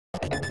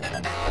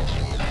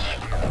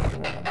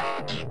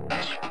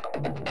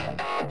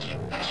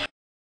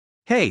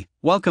Hey,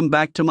 welcome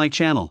back to my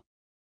channel.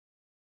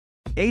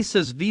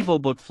 ASUS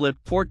VivoBook Flip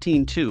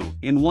 14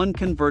 2-in-1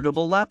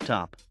 Convertible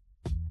Laptop.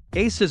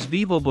 ASUS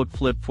VivoBook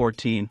Flip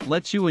 14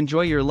 lets you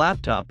enjoy your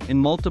laptop in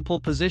multiple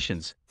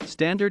positions,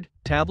 standard,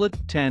 tablet,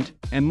 tent,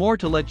 and more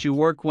to let you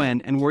work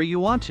when and where you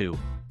want to.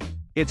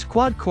 Its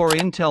quad-core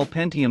Intel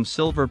Pentium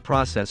Silver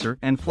processor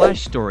and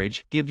flash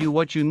storage give you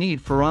what you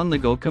need for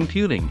on-the-go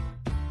computing.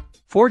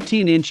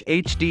 14-inch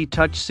HD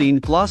touchscreen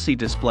glossy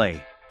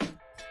display.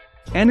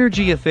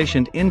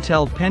 Energy-efficient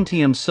Intel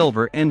Pentium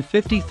Silver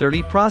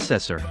N5030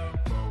 processor.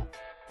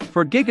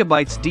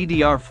 4GB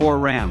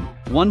DDR4 RAM,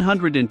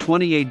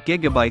 128GB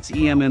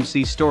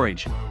eMMC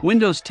storage,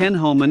 Windows 10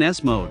 Home and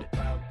S Mode.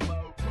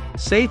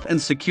 Safe and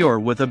secure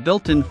with a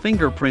built-in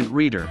fingerprint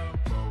reader.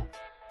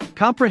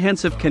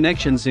 Comprehensive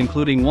connections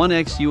including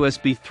 1x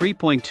USB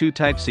 3.2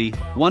 Type-C,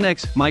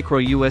 1x micro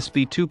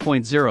USB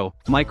 2.0,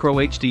 micro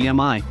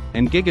HDMI,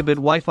 and gigabit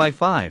Wi-Fi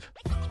 5.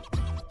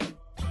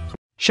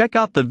 Check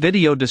out the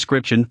video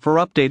description for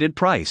updated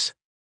price.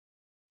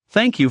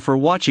 Thank you for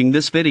watching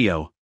this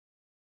video.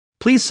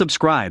 Please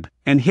subscribe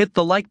and hit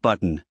the like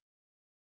button.